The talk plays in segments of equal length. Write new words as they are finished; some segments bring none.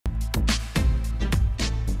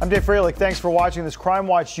I'm Dave Froehlich. Thanks for watching this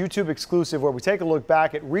CrimeWatch YouTube exclusive where we take a look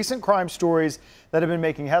back at recent crime stories that have been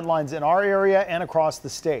making headlines in our area and across the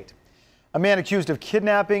state. A man accused of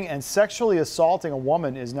kidnapping and sexually assaulting a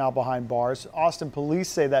woman is now behind bars. Austin police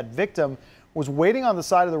say that victim was waiting on the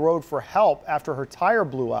side of the road for help after her tire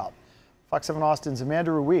blew out. Fox 7 Austin's Amanda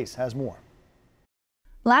Ruiz has more.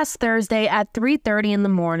 Last Thursday at 3:30 in the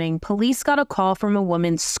morning, police got a call from a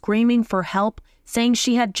woman screaming for help, saying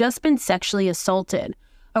she had just been sexually assaulted.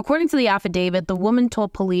 According to the affidavit, the woman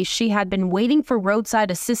told police she had been waiting for roadside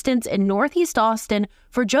assistance in Northeast Austin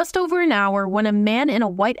for just over an hour when a man in a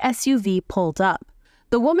white SUV pulled up.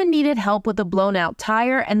 The woman needed help with a blown-out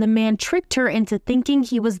tire, and the man tricked her into thinking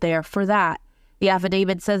he was there for that. The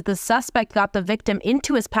affidavit says the suspect got the victim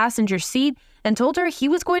into his passenger seat and told her he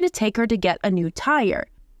was going to take her to get a new tire.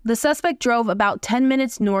 The suspect drove about 10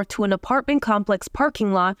 minutes north to an apartment complex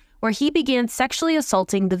parking lot where he began sexually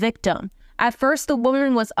assaulting the victim. At first, the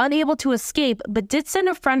woman was unable to escape, but did send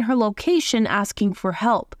a friend her location asking for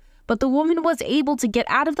help. But the woman was able to get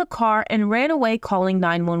out of the car and ran away, calling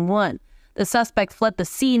 911. The suspect fled the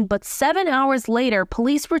scene, but 7 hours later,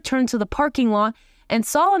 police returned to the parking lot and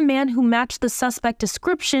saw a man who matched the suspect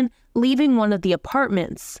description leaving one of the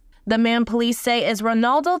apartments. The man police say is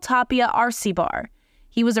Ronaldo Tapia Arcibar.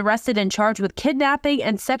 He was arrested and charged with kidnapping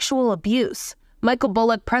and sexual abuse. Michael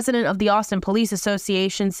Bullock, president of the Austin Police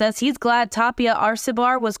Association, says he's glad Tapia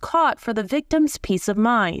Arcibar was caught for the victim's peace of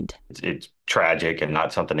mind. It's tragic and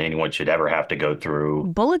not something anyone should ever have to go through.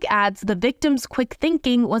 Bullock adds the victim's quick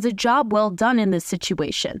thinking was a job well done in this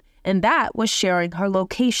situation, and that was sharing her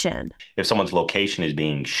location. If someone's location is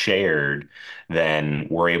being shared, then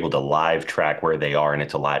we're able to live track where they are, and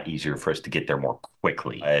it's a lot easier for us to get there more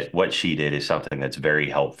quickly. What she did is something that's very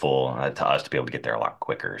helpful to us to be able to get there a lot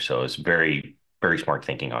quicker. So it's very smart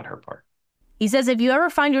thinking on her part. He says if you ever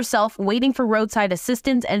find yourself waiting for roadside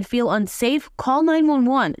assistance and feel unsafe, call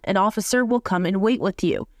 911. An officer will come and wait with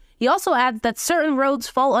you. He also adds that certain roads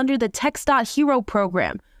fall under the Text.Hero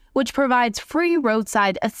program, which provides free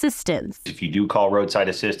roadside assistance. If you do call roadside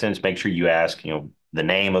assistance, make sure you ask, the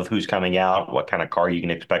name of who's coming out, what kind of car you can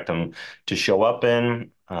expect them to show up in.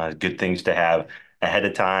 Good things to have ahead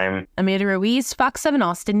of time. Amanda Ruiz, Fox 7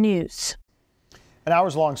 Austin News. An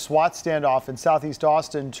hours-long SWAT standoff in southeast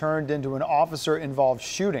Austin turned into an officer-involved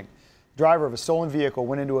shooting. The driver of a stolen vehicle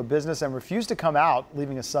went into a business and refused to come out,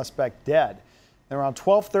 leaving a suspect dead. Then around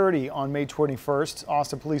 12:30 on May 21st,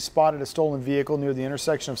 Austin police spotted a stolen vehicle near the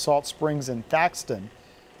intersection of Salt Springs and Thaxton.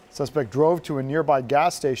 The suspect drove to a nearby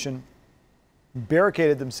gas station,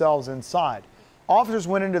 barricaded themselves inside. Officers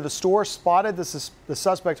went into the store, spotted the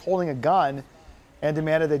suspect holding a gun, and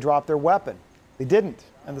demanded they drop their weapon. They didn't,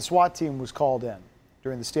 and the SWAT team was called in.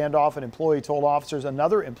 During the standoff, an employee told officers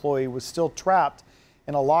another employee was still trapped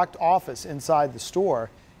in a locked office inside the store.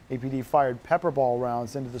 APD fired pepper ball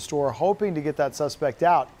rounds into the store, hoping to get that suspect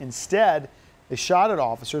out. Instead, they shot at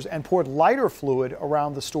officers and poured lighter fluid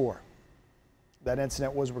around the store. That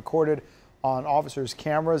incident was recorded on officers'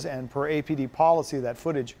 cameras, and per APD policy, that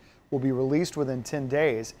footage will be released within 10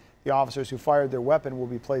 days. The officers who fired their weapon will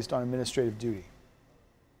be placed on administrative duty.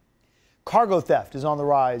 Cargo theft is on the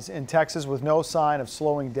rise in Texas with no sign of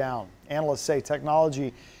slowing down. Analysts say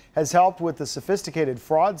technology has helped with the sophisticated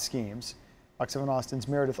fraud schemes. Fox 7 Austin's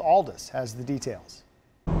Meredith Aldis has the details.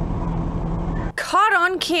 Caught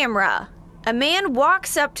on camera. A man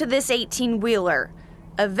walks up to this 18-wheeler.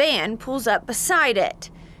 A van pulls up beside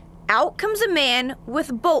it. Out comes a man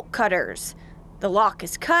with bolt cutters. The lock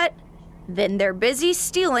is cut. Then they're busy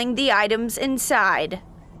stealing the items inside.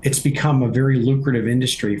 It's become a very lucrative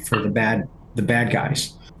industry for the bad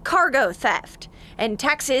guys. Cargo theft. And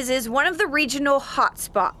Texas is one of the regional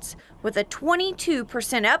hotspots, with a 22%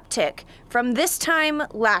 uptick from this time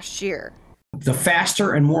last year. The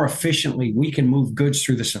faster and more efficiently we can move goods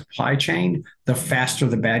through the supply chain, the faster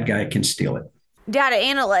the bad guy can steal it. Data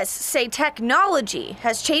analysts say technology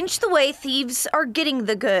has changed the way thieves are getting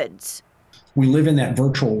the goods. We live in that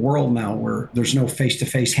virtual world now where there's no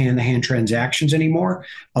face-to-face, hand-to-hand transactions anymore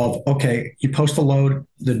of, okay, you post a load,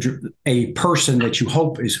 a person that you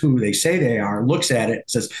hope is who they say they are looks at it,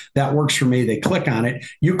 says, that works for me. They click on it.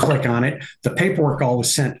 You click on it. The paperwork all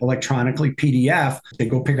was sent electronically, PDF. They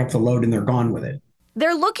go pick up the load and they're gone with it.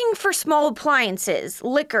 They're looking for small appliances,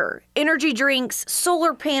 liquor, energy drinks,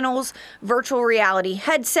 solar panels, virtual reality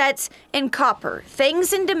headsets, and copper,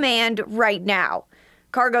 things in demand right now.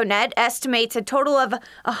 CargoNet estimates a total of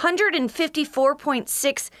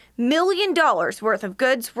 $154.6 million worth of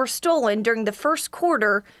goods were stolen during the first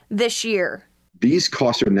quarter this year. These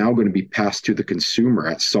costs are now going to be passed to the consumer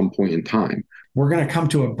at some point in time. We're going to come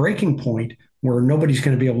to a breaking point where nobody's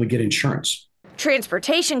going to be able to get insurance.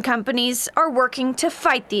 Transportation companies are working to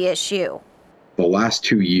fight the issue. The last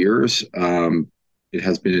 2 years, it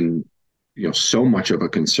has been, so much of a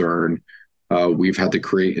concern. We've had to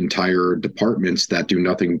create entire departments that do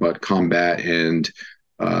nothing but combat and,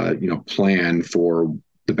 plan for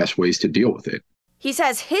the best ways to deal with it. He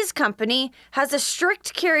says his company has a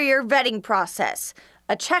strict carrier vetting process,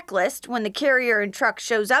 a checklist when the carrier and truck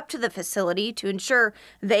shows up to the facility to ensure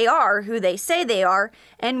they are who they say they are,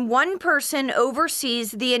 and one person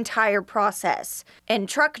oversees the entire process. And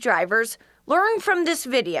truck drivers learn from this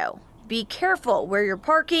video. Be careful where you're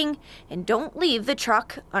parking and don't leave the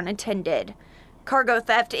truck unattended. Cargo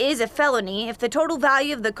theft is a felony. If the total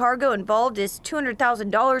value of the cargo involved is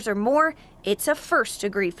 $200,000 or more, it's a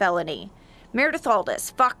first-degree felony. Meredith Aldis,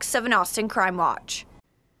 Fox 7 Austin Crime Watch.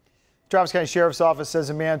 Travis County Sheriff's Office says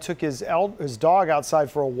a man took his dog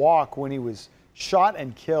outside for a walk when he was shot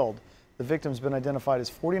and killed. The victim's been identified as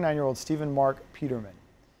 49-year-old Stephen Mark Peterman.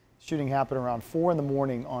 The shooting happened around 4 in the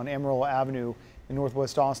morning on Amarillo Avenue in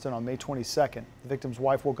Northwest Austin on May 22nd. The victim's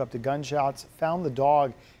wife woke up to gunshots, found the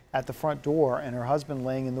dog at the front door and her husband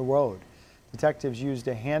laying in the road. Detectives used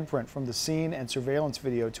a handprint from the scene and surveillance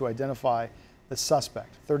video to identify the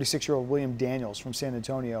suspect. 36-year-old William Daniels from San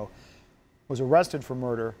Antonio was arrested for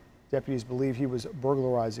murder. Deputies believe he was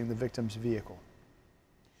burglarizing the victim's vehicle.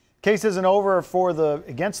 Case isn't over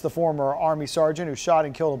against the former Army sergeant who shot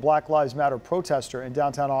and killed a Black Lives Matter protester in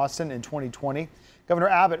downtown Austin in 2020. Governor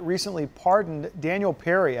Abbott recently pardoned Daniel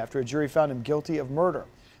Perry after a jury found him guilty of murder,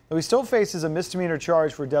 though he still faces a misdemeanor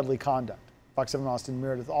charge for deadly conduct. Fox 7 Austin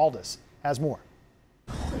Meredith Aldis has more.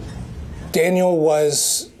 Daniel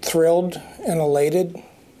was thrilled and elated.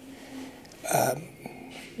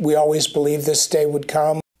 We always believed this day would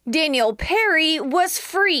come. Daniel Perry was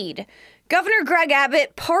freed. Governor Greg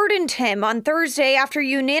Abbott pardoned him on Thursday after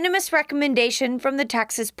unanimous recommendation from the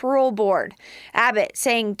Texas Parole Board. Abbott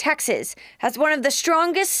saying Texas has one of the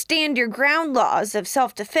strongest stand your ground laws of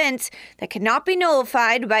self-defense that cannot be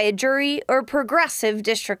nullified by a jury or progressive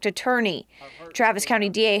district attorney. Travis County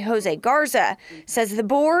DA Jose Garza says the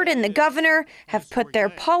board and the governor have put their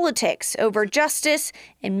politics over justice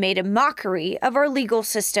and made a mockery of our legal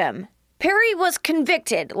system. Perry was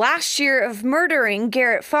convicted last year of murdering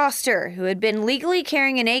Garrett Foster, who had been legally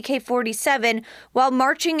carrying an AK-47 while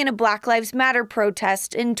marching in a Black Lives Matter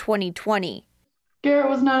protest in 2020. Garrett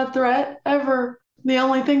was not a threat, ever. The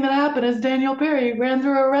only thing that happened is Daniel Perry ran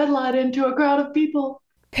through a red light into a crowd of people.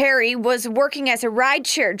 Perry was working as a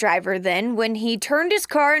rideshare driver then when he turned his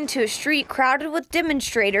car into a street crowded with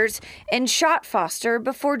demonstrators and shot Foster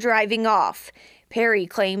before driving off. Perry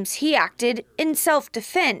claims he acted in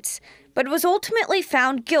self-defense, but was ultimately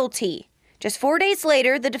found guilty. Just 4 days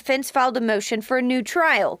later, the defense filed a motion for a new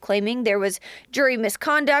trial, claiming there was jury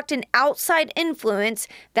misconduct and outside influence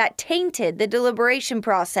that tainted the deliberation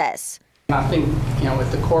process. I think,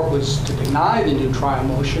 if the court was to deny the new trial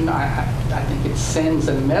motion, I think it sends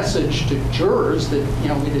a message to jurors that,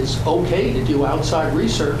 it is okay to do outside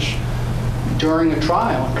research during a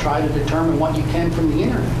trial and try to determine what you can from the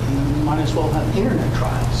internet. And we might as well have internet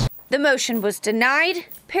trials. The motion was denied.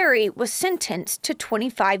 Perry was sentenced to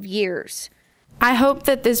 25 years. I hope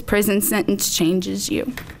that this prison sentence changes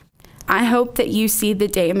you. I hope that you see the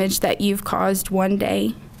damage that you've caused one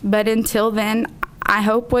day. But until then, I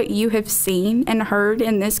hope what you have seen and heard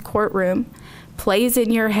in this courtroom plays in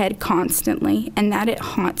your head constantly and that it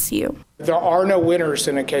haunts you. There are no winners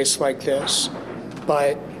in a case like this,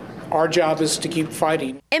 but our job is to keep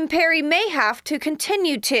fighting. And Perry may have to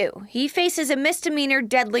continue to. He faces a misdemeanor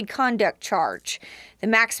deadly conduct charge. The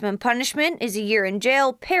maximum punishment is a year in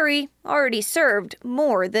jail. Perry already served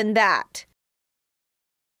more than that.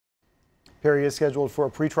 Perry is scheduled for a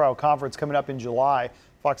pretrial conference coming up in July.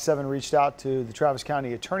 Fox 7 reached out to the Travis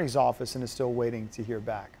County Attorney's Office and is still waiting to hear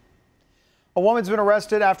back. A woman's been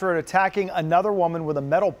arrested after attacking another woman with a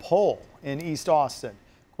metal pole in East Austin.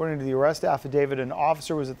 According to the arrest affidavit, an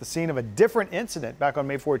officer was at the scene of a different incident back on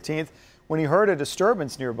May 14th when he heard a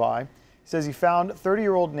disturbance nearby. He says he found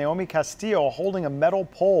 30-year-old Naomi Castillo holding a metal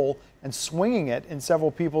pole and swinging it in several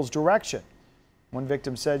people's direction. One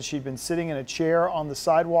victim said she'd been sitting in a chair on the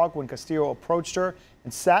sidewalk when Castillo approached her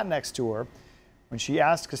and sat next to her. When she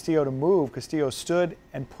asked Castillo to move, Castillo stood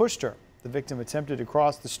and pushed her. The victim attempted to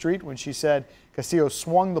cross the street when she said Castillo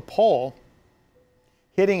swung the pole,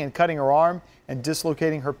 hitting and cutting her arm and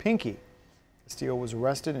dislocating her pinky. Castillo was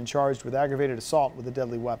arrested and charged with aggravated assault with a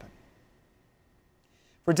deadly weapon.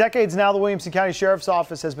 For decades now, the Williamson County Sheriff's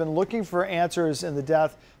Office has been looking for answers in the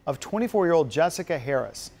death of 24-year-old Jessica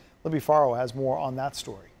Harris. Libby Farrow has more on that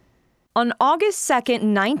story. On August 2nd,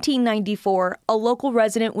 1994, a local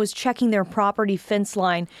resident was checking their property fence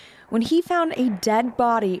line when he found a dead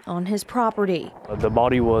body on his property. The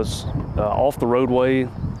body was off the roadway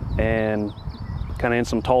and kind of in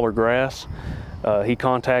some taller grass. He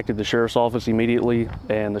contacted the sheriff's office immediately,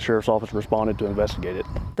 and the sheriff's office responded to investigate it.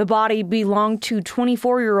 The body belonged to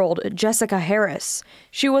 24-year-old Jessica Harris.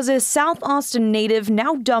 She was a South Austin native,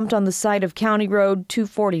 now dumped on the side of County Road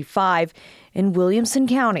 245 in Williamson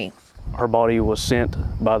County. Her body was sent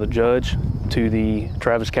by the judge to the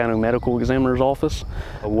Travis County Medical Examiner's office,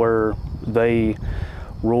 where they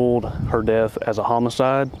ruled her death as a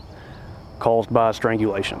homicide caused by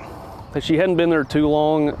strangulation. She hadn't been there too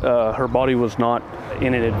long. Her body was not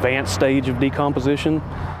in an advanced stage of decomposition.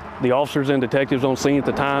 The officers and detectives on scene at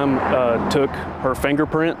the time took her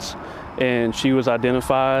fingerprints, and she was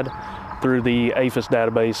identified through the APHIS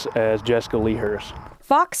database as Jessica Lee Harris.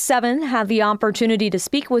 Fox 7 had the opportunity to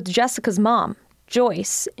speak with Jessica's mom,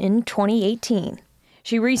 Joyce, in 2018.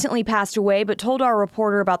 She recently passed away, but told our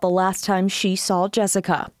reporter about the last time she saw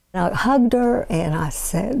Jessica. I hugged her and I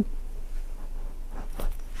said,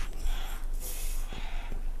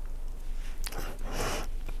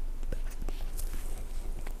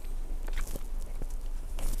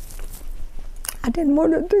 I didn't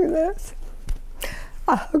want to do this.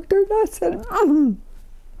 I hugged her and I said,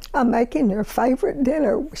 I'm making your favorite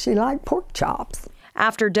dinner. She liked pork chops.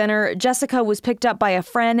 After dinner, Jessica was picked up by a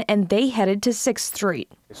friend and they headed to 6th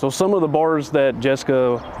Street. So some of the bars that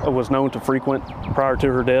Jessica was known to frequent prior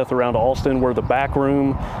to her death around Austin were the Back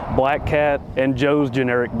Room, Black Cat, and Joe's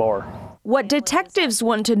Generic Bar. What detectives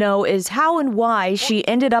want to know is how and why she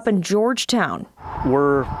ended up in Georgetown.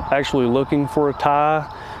 We're actually looking for a tie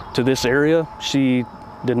to this area. She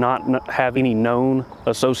did not have any known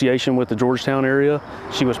association with the Georgetown area.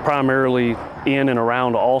 She was primarily in and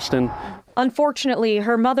around Austin. Unfortunately,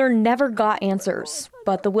 her mother never got answers,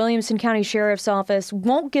 but the Williamson County Sheriff's Office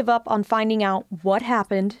won't give up on finding out what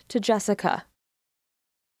happened to Jessica.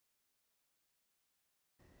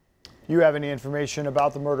 You have any information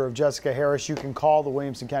about the murder of Jessica Harris, you can call the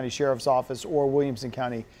Williamson County Sheriff's Office or Williamson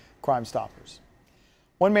County Crime Stoppers.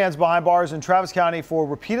 One man's behind bars in Travis County for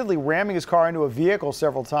repeatedly ramming his car into a vehicle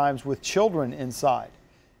several times with children inside.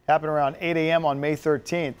 Happened around 8 a.m. on May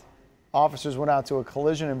 13th. Officers went out to a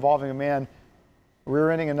collision involving a man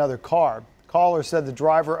rear-ending another car. Caller said the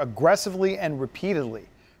driver aggressively and repeatedly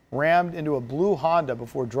rammed into a blue Honda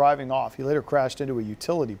before driving off. He later crashed into a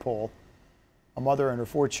utility pole. A mother and her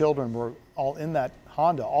 4 children were all in that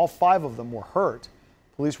Honda. All 5 of them were hurt.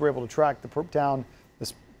 Police were able to track down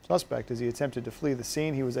the suspect as he attempted to flee the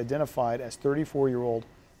scene. He was identified as 34-year-old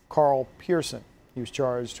Carl Pearson. He was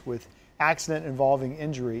charged with accident involving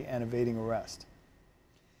injury and evading arrest.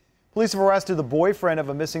 Police have arrested the boyfriend of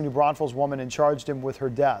a missing New Braunfels woman and charged him with her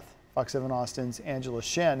death. Fox 7 Austin's Angela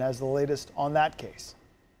Shin has the latest on that case.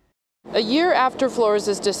 A year after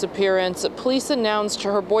Flores' disappearance, police announced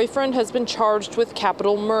her boyfriend has been charged with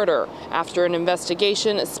capital murder after an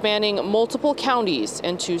investigation spanning multiple counties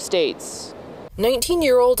and 2 states.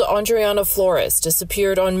 19-year-old Andreana Flores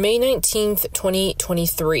disappeared on May 19,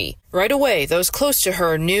 2023. Right away, those close to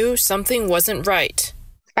her knew something wasn't right.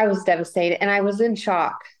 I was devastated and I was in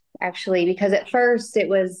shock, actually, because at first it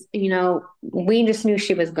was, we just knew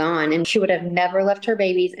she was gone and she would have never left her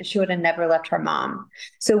babies and she would have never left her mom.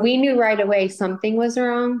 So we knew right away something was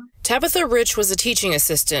wrong. Tabitha Rich was a teaching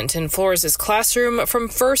assistant in Flores' classroom from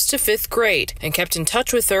 1st to 5th grade and kept in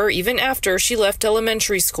touch with her even after she left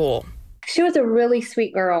elementary school. She was a really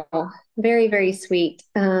sweet girl, very, very sweet.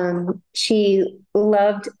 She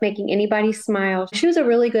loved making anybody smile. She was a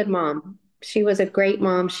really good mom. She was a great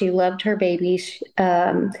mom. She loved her babies.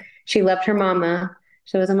 She loved her mama.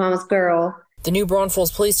 She was a mama's girl. The New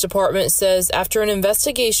Braunfels Police Department says after an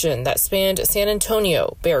investigation that spanned San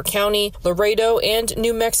Antonio, Bexar County, Laredo, and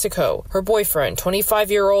New Mexico, her boyfriend,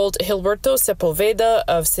 25-year-old Gilberto Sepulveda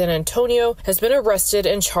of San Antonio, has been arrested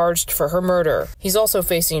and charged for her murder. He's also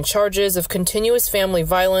facing charges of continuous family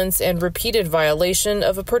violence and repeated violation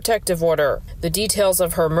of a protective order. The details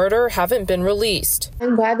of her murder haven't been released.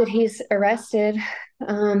 I'm glad that he's arrested.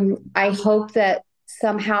 I hope that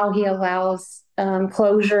somehow he allows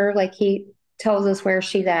closure, like he tells us where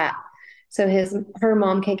she's at, so her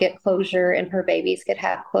mom can get closure and her babies could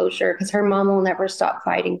have closure, because her mom will never stop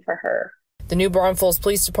fighting for her. The New Braunfels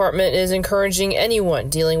Police Department is encouraging anyone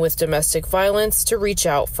dealing with domestic violence to reach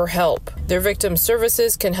out for help. Their victim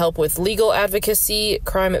services can help with legal advocacy,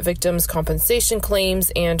 crime victims' compensation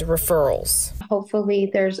claims, and referrals.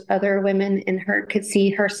 Hopefully there's other women could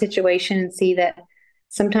see her situation and see that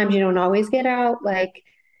sometimes you don't always get out,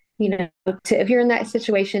 if you're in that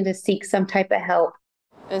situation, to seek some type of help.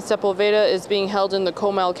 And Sepulveda is being held in the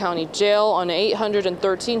Comal County Jail on an $800,000 and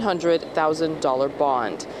 $1,300,000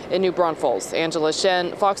 bond. In New Braunfels, Angela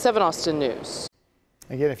Shen, Fox 7 Austin News.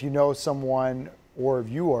 Again, if you know someone or if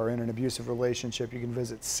you are in an abusive relationship, you can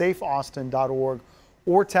visit safeaustin.org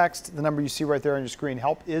or text the number you see right there on your screen.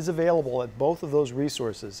 Help is available at both of those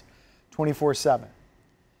resources 24/7.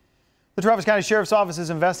 The Travis County Sheriff's Office is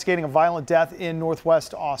investigating a violent death in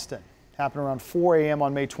northwest Austin. Happened around 4 a.m.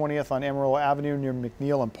 on May 20th on Amarillo Avenue near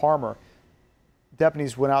McNeil and Palmer.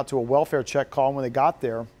 Deputies went out to a welfare check call, and when they got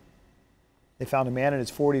there, they found a man in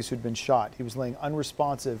his 40s who'd been shot. He was laying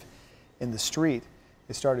unresponsive in the street.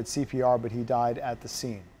 They started CPR, but he died at the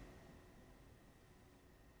scene.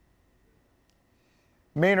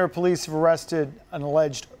 Maynard police have arrested an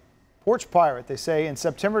alleged porch pirate. They say in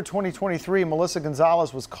September 2023, Melissa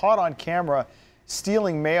Gonzalez was caught on camera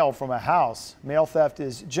stealing mail from a house. Mail theft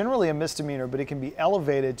is generally a misdemeanor, but it can be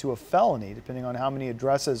elevated to a felony depending on how many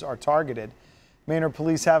addresses are targeted. Maynard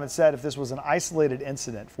police haven't said if this was an isolated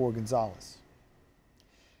incident for Gonzalez.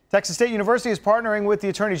 Texas State University is partnering with the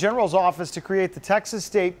Attorney General's office to create the Texas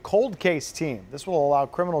State Cold Case Team. This will allow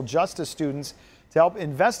criminal justice students to help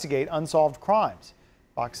investigate unsolved crimes.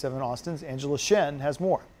 Fox 7 Austin's Angela Shen has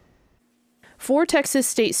more. 4 Texas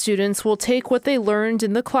State students will take what they learned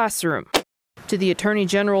in the classroom to the Attorney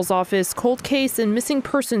General's office Cold Case and Missing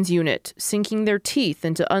Persons Unit, sinking their teeth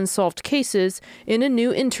into unsolved cases in a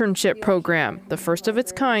new internship program, the first of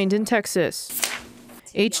its kind in Texas.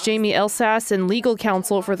 H. Jamie Elsass and legal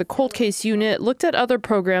counsel for the Cold Case Unit looked at other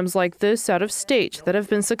programs like this out of state that have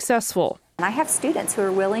been successful. I have students who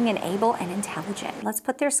are willing and able and intelligent. Let's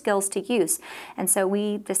put their skills to use. And so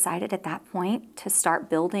we decided at that point to start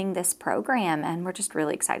building this program, and we're just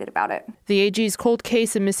really excited about it. The AG's Cold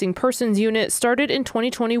Case and Missing Persons Unit started in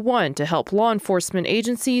 2021 to help law enforcement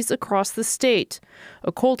agencies across the state.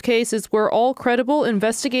 A cold case is where all credible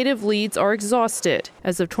investigative leads are exhausted.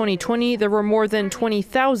 As of 2020, there were more than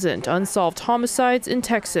 20,000 unsolved homicides in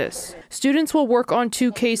Texas. Students will work on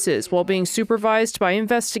 2 cases while being supervised by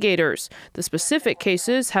investigators. The specific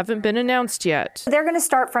cases haven't been announced yet. They're going to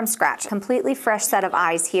start from scratch, completely fresh set of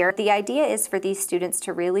eyes here. The idea is for these students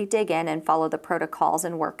to really dig in and follow the protocols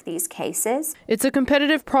and work these cases. It's a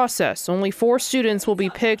competitive process. Only 4 students will be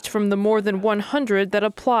picked from the more than 100 that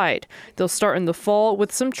applied. They'll start in the fall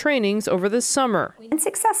with some trainings over the summer. And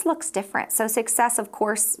success looks different. So success, of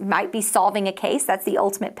course, might be solving a case. That's the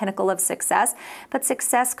ultimate pinnacle of success. But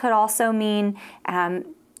success could also mean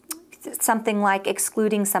something like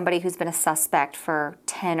excluding somebody who's been a suspect for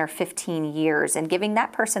 10 or 15 years and giving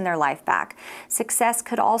that person their life back. Success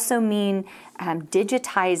could also mean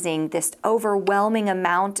digitizing this overwhelming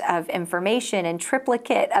amount of information and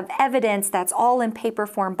triplicate of evidence that's all in paper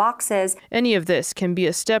form boxes. Any of this can be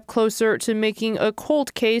a step closer to making a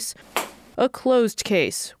cold case a closed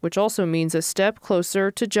case, which also means a step closer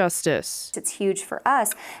to justice. It's huge for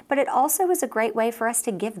us, but it also is a great way for us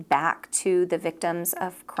to give back to the victims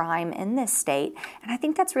of crime in this state. And I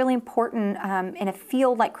think that's really important in a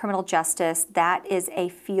field like criminal justice. That is a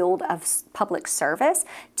field of public service,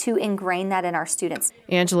 to ingrain that in our students.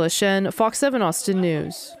 Angela Shen, Fox 7 Austin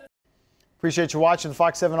News. Appreciate you watching the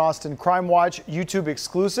Fox 7 Austin Crime Watch YouTube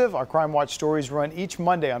exclusive. Our Crime Watch stories run each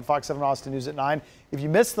Monday on Fox 7 Austin News at 9. If you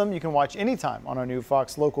miss them, you can watch anytime on our new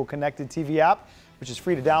Fox Local Connected TV app, which is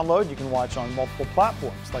free to download. You can watch on multiple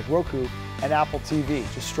platforms like Roku and Apple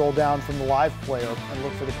TV. Just stroll down from the live player and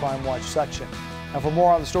look for the Crime Watch section. And for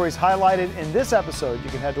more on the stories highlighted in this episode, you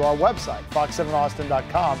can head to our website,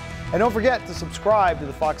 fox7austin.com. And don't forget to subscribe to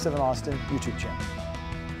the Fox 7 Austin YouTube channel.